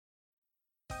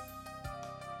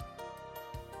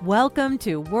Welcome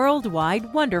to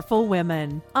Worldwide Wonderful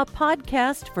Women, a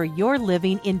podcast for your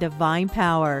living in divine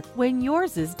power when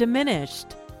yours is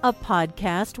diminished. A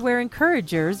podcast where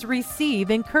encouragers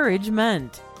receive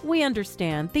encouragement. We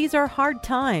understand these are hard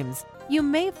times. You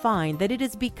may find that it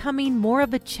is becoming more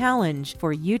of a challenge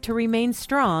for you to remain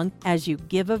strong as you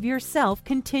give of yourself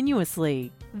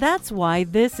continuously. That's why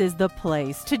this is the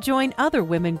place to join other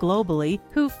women globally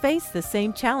who face the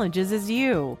same challenges as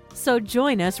you. So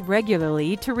join us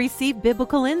regularly to receive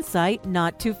biblical insight,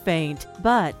 not to faint,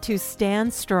 but to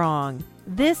stand strong.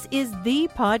 This is the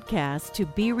podcast to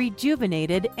be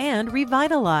rejuvenated and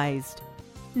revitalized.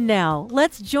 Now,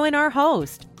 let's join our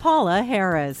host, Paula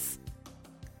Harris.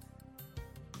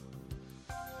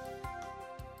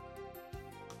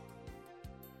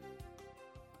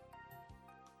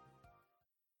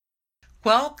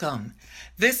 Welcome.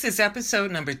 This is episode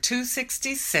number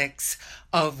 266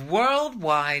 of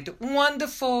Worldwide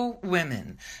Wonderful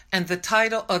Women, and the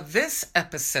title of this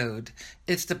episode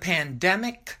is The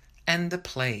Pandemic and the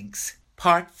Plagues,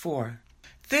 Part 4.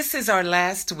 This is our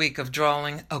last week of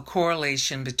drawing a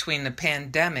correlation between the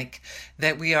pandemic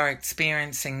that we are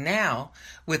experiencing now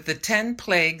with the 10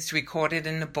 plagues recorded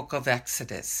in the book of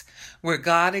Exodus, where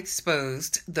God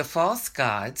exposed the false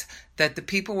gods that the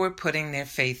people were putting their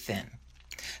faith in.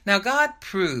 Now, God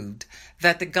proved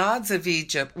that the gods of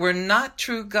Egypt were not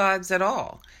true gods at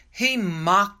all. He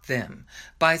mocked them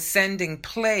by sending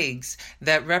plagues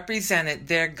that represented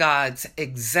their gods'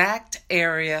 exact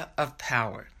area of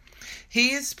power.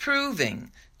 He is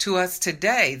proving to us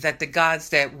today that the gods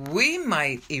that we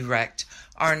might erect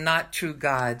are not true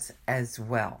gods as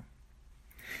well.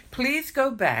 Please go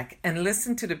back and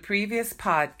listen to the previous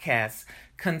podcasts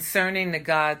concerning the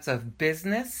gods of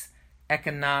business,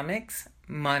 economics,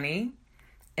 money,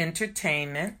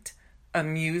 entertainment,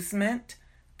 amusement,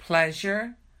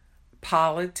 pleasure,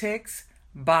 politics,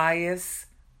 bias,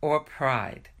 or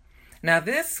pride. Now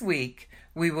this week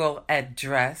we will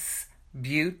address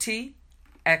beauty,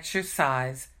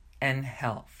 exercise, and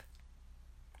health.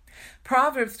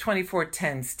 Proverbs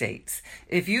 24:10 states,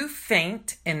 "If you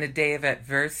faint in the day of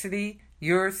adversity,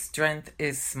 your strength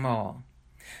is small."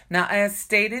 Now, as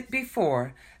stated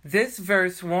before, this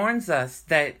verse warns us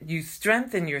that you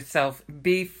strengthen yourself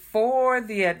before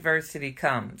the adversity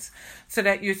comes, so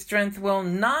that your strength will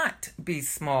not be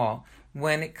small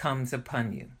when it comes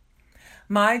upon you.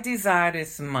 My desire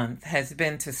this month has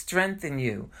been to strengthen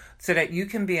you so that you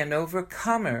can be an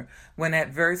overcomer when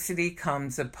adversity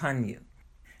comes upon you.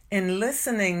 In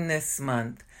listening this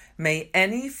month, may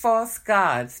any false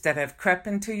gods that have crept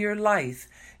into your life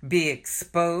be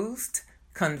exposed,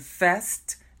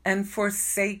 confessed, and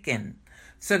forsaken,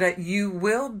 so that you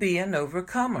will be an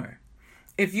overcomer.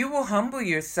 If you will humble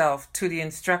yourself to the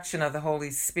instruction of the Holy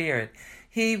Spirit,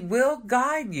 He will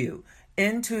guide you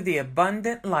into the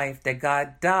abundant life that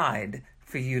God died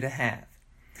for you to have.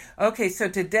 Okay, so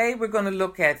today we're going to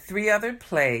look at 3 other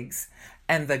plagues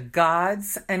and the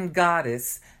gods and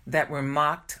goddess that were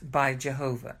mocked by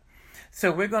Jehovah. So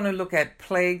we're going to look at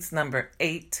plagues number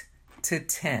 8 to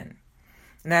 10.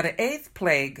 Now, the 8th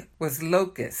plague was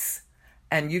locusts,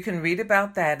 and you can read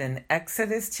about that in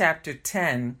Exodus chapter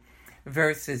 10,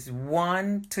 verses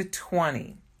 1 to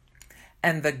 20.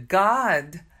 And the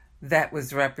god that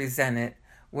was represented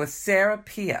was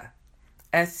Serapia,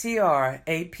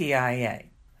 Serapia.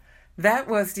 That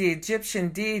was the Egyptian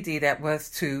deity that was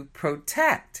to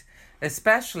protect,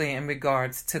 especially in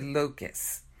regards to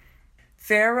locusts.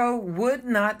 Pharaoh would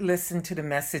not listen to the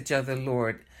message of the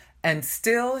Lord, and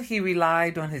still he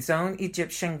relied on his own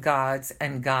Egyptian gods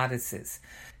and goddesses.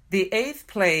 The 8th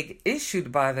plague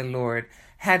issued by the Lord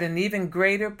had an even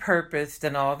greater purpose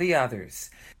than all the others.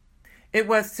 It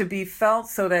was to be felt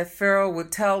so that Pharaoh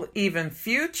would tell even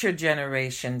future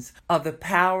generations of the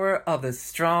power of the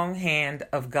strong hand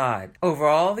of God over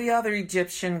all the other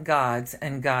Egyptian gods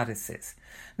and goddesses.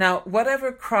 Now,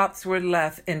 whatever crops were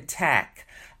left intact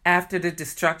after the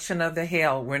destruction of the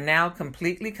hail were now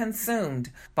completely consumed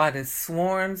by the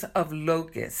swarms of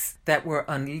locusts that were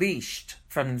unleashed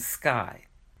from the sky.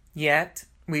 Yet,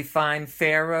 we find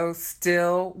Pharaoh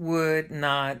still would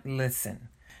not listen.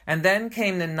 And then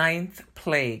came the 9th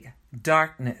plague,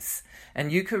 darkness.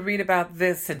 And you could read about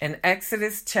this in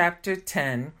Exodus chapter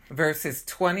 10, verses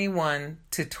 21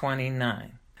 to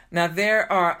 29. Now, there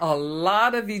are a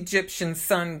lot of Egyptian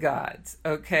sun gods,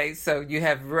 okay? So you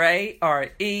have Re,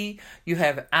 R-E. You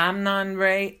have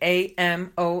Amon-Re, A-M-O-N-R-E.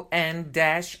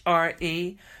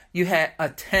 You have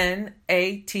Aten,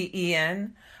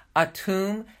 A-T-E-N.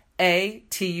 Atum,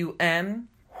 A-T-U-M.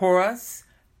 Horus,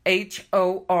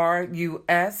 H-O-R-U-S.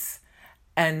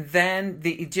 And then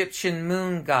the Egyptian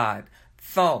moon god,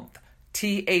 Thoth,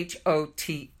 Thoth.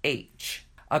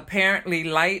 Apparently,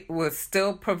 light was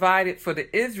still provided for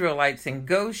the Israelites in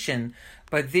Goshen,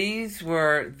 but these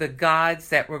were the gods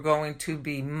that were going to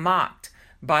be mocked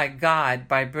by God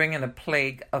by bringing a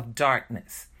plague of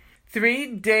darkness.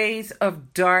 3 days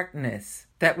of darkness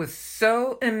that was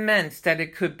so immense that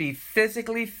it could be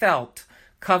physically felt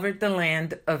covered the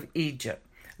land of Egypt.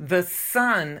 The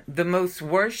sun, the most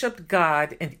worshipped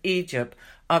god in Egypt,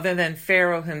 other than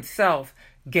Pharaoh himself,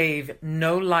 gave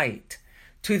no light.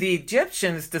 To the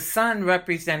Egyptians, the sun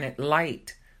represented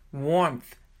light,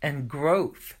 warmth, and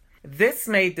growth. This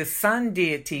made the sun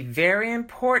deity very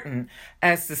important,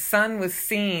 as the sun was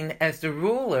seen as the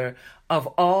ruler of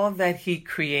all that he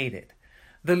created.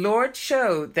 The Lord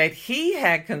showed that he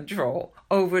had control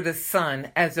over the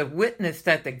sun as a witness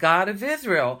that the God of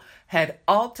Israel had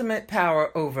ultimate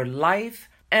power over life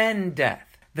and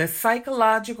death. The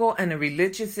psychological and the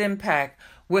religious impact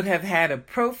would have had a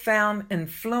profound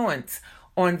influence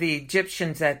on the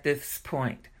Egyptians at this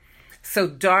point. So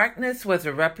darkness was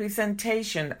a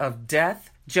representation of death,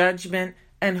 judgment,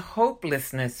 and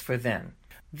hopelessness for them.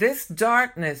 This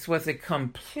darkness was a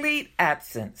complete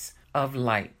absence of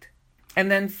light. And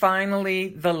then finally,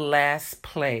 the last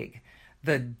plague,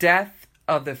 the death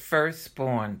of the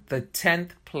firstborn, the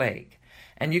 10th plague.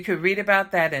 And you can read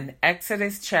about that in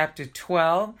Exodus chapter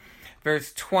 12,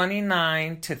 verse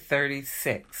 29 to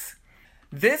 36.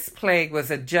 This plague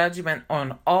was a judgment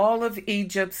on all of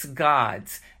Egypt's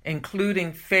gods,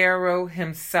 including Pharaoh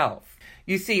himself.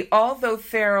 You see, although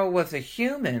Pharaoh was a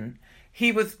human,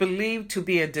 he was believed to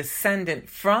be a descendant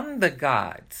from the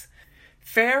gods.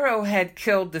 Pharaoh had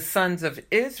killed the sons of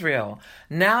Israel.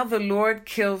 Now the Lord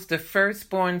kills the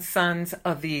firstborn sons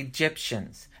of the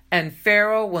Egyptians, and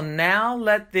Pharaoh will now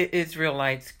let the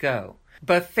Israelites go.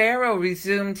 But Pharaoh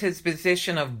resumed his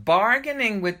position of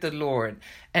bargaining with the Lord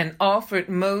and offered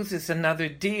Moses another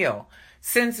deal.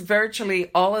 Since virtually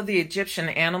all of the Egyptian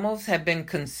animals had been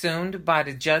consumed by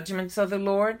the judgments of the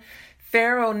Lord,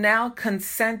 Pharaoh now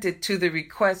consented to the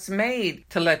request made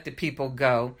to let the people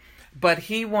go, but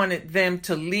he wanted them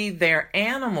to leave their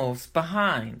animals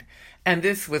behind, and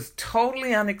this was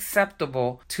totally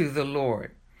unacceptable to the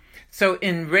Lord. So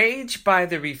enraged by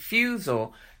the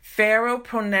refusal, Pharaoh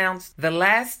pronounced the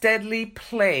last deadly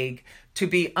plague to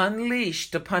be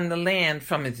unleashed upon the land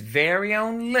from his very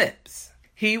own lips.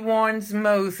 He warns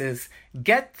Moses,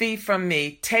 "Get thee from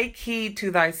me, take heed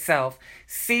to thyself,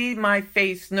 see my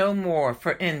face no more,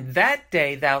 for in that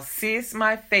day thou seest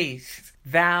my face,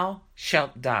 thou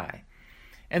shalt die."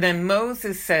 And then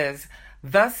Moses says,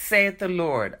 "Thus saith the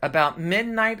Lord, about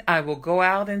midnight I will go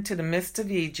out into the midst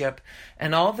of Egypt,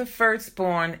 and all the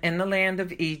firstborn in the land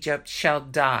of Egypt shall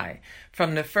die,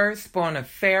 from the firstborn of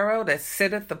Pharaoh that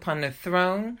sitteth upon the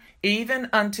throne, even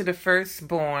unto the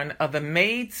firstborn of the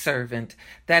maidservant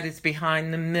that is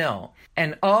behind the mill,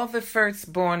 and all the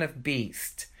firstborn of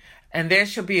beasts. And there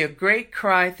shall be a great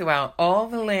cry throughout all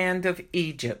the land of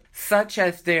Egypt, such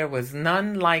as there was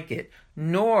none like it,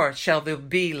 nor shall there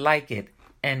be like it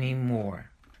anymore."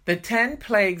 The 10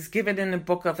 plagues given in the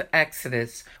book of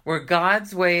Exodus were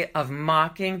God's way of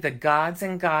mocking the gods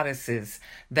and goddesses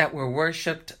that were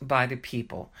worshipped by the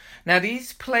people. Now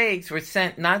these plagues were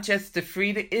sent not just to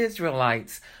free the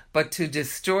Israelites, but to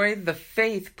destroy the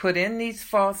faith put in these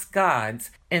false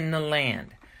gods in the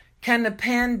land. Can the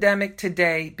pandemic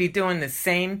today be doing the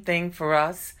same thing for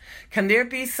us? Can there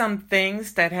be some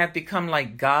things that have become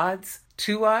like gods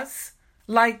to us?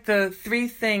 Like the 3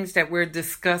 things that we're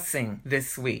discussing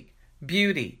this week: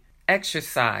 beauty,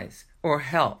 exercise, or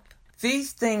health.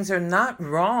 These things are not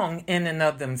wrong in and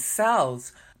of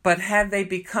themselves, but have they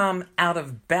become out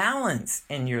of balance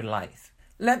in your life?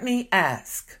 Let me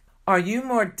ask, are you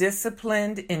more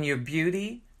disciplined in your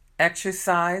beauty,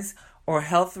 exercise, or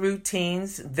health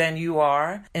routines than you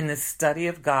are in the study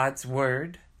of God's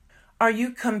Word? Are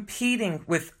you competing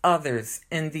with others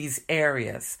in these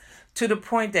areas to the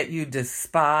point that you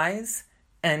despise,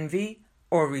 envy,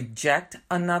 or reject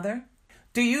another?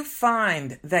 Do you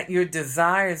find that your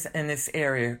desires in this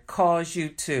area cause you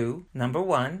to, number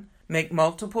 1, make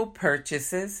multiple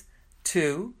purchases,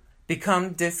 2,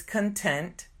 become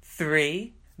discontent,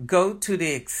 3, go to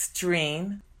the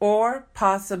extreme, or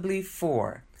possibly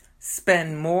 4,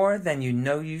 spend more than you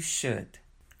know you should?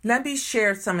 Let me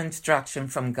share some instruction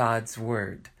from God's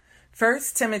Word.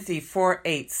 1 Timothy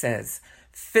 4:8 says,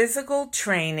 "Physical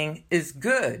training is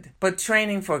good, but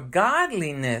training for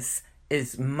godliness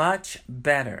is much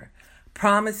better,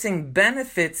 promising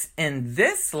benefits in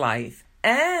this life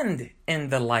and in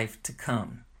the life to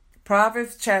come."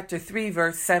 Proverbs chapter 3,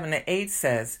 verse 7 to 8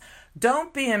 says,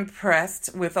 "Don't be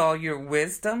impressed with all your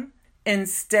wisdom.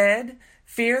 Instead,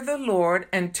 Fear the Lord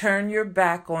and turn your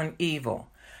back on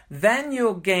evil. Then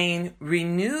you'll gain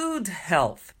renewed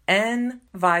health and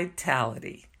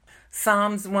vitality.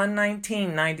 Psalms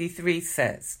 119:93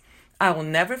 says, I will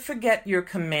never forget your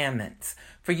commandments,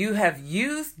 for you have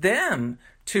used them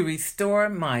to restore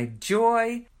my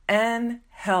joy and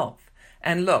health.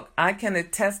 And look, I can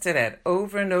attest to that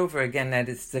over and over again, that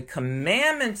it's the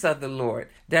commandments of the Lord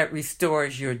that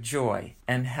restores your joy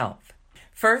and health.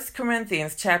 1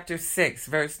 Corinthians chapter 6,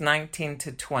 verse 19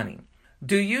 to 20.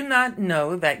 Do you not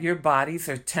know that your bodies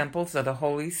are temples of the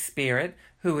Holy Spirit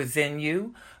who is in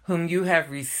you, whom you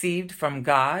have received from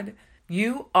God?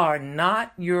 You are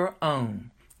not your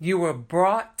own. You were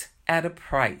bought at a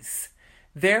price.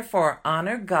 Therefore,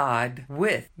 honor God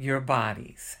with your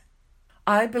bodies.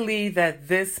 I believe that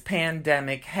this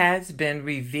pandemic has been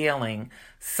revealing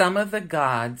some of the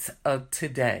gods of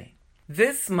today.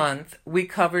 This month, we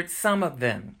covered some of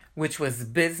them, which was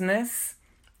business,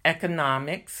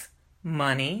 economics,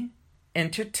 money,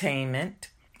 entertainment,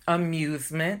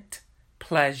 amusement,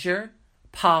 pleasure,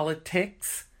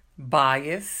 politics,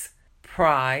 bias,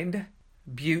 pride,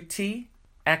 beauty,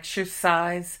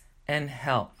 exercise, and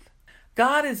health.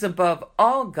 God is above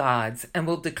all gods and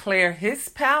will declare his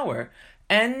power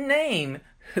and name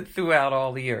throughout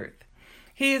all the earth.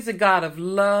 He is a God of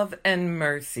love and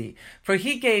mercy, for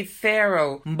he gave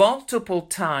Pharaoh multiple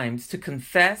times to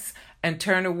confess and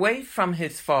turn away from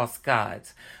his false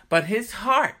gods. But his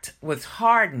heart was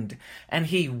hardened, and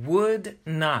he would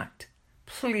not.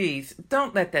 Please,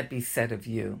 don't let that be said of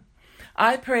you.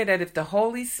 I pray that if the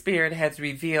Holy Spirit has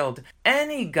revealed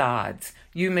any gods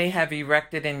you may have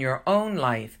erected in your own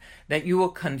life, that you will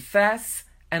confess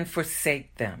and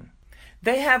forsake them.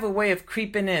 They have a way of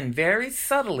creeping in very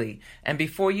subtly, and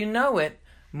before you know it,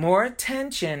 more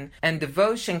attention and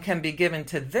devotion can be given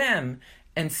to them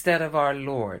instead of our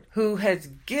Lord, who has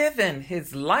given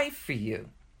his life for you.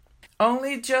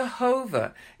 Only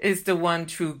Jehovah is the one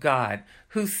true God,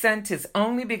 who sent his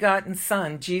only begotten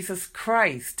Son, Jesus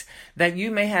Christ, that you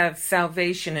may have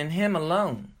salvation in him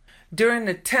alone. During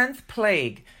the 10th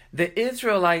plague, the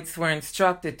Israelites were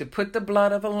instructed to put the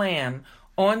blood of a lamb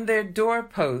on their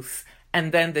doorposts,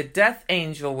 and then the death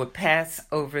angel would pass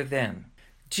over them.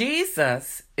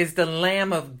 Jesus is the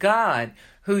Lamb of God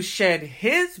who shed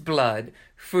his blood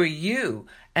for you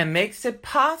and makes it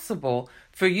possible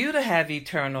for you to have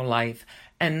eternal life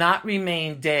and not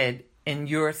remain dead in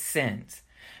your sins.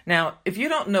 Now, if you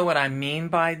don't know what I mean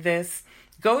by this,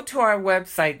 go to our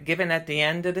website given at the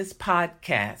end of this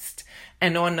podcast,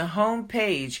 and on the home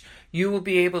page, you will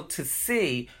be able to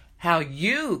see how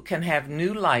you can have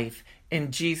new life in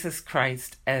Jesus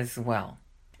Christ as well.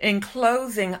 In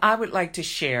closing, I would like to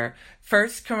share 1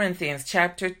 Corinthians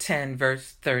chapter 10,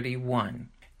 verse 31.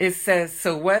 It says,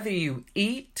 so whether you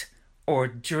eat or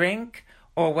drink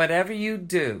or whatever you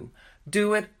do,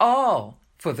 do it all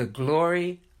for the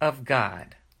glory of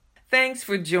God. Thanks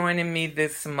for joining me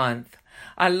this month.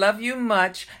 I love you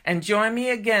much, and join me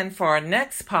again for our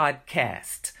next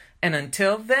podcast. And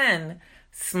until then,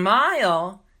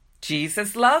 smile.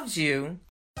 Jesus loves you.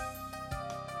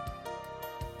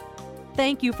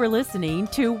 Thank you for listening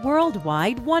to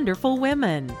Worldwide Wonderful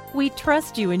Women. We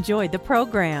trust you enjoyed the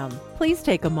program. Please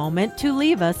take a moment to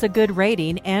leave us a good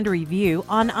rating and review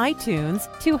on iTunes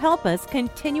to help us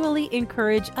continually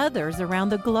encourage others around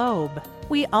the globe.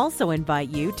 We also invite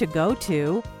you to go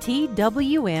to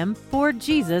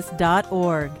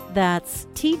twmforjesus.org. That's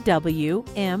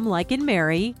TWM like in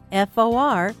Mary,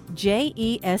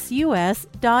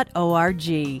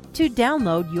 FORJESUS.org to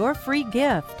download your free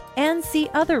gift and see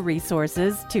other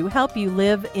resources to help you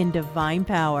live in divine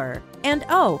power. And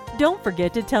don't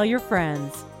forget to tell your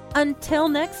friends. Until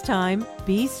next time,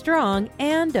 be strong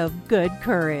and of good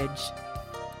courage.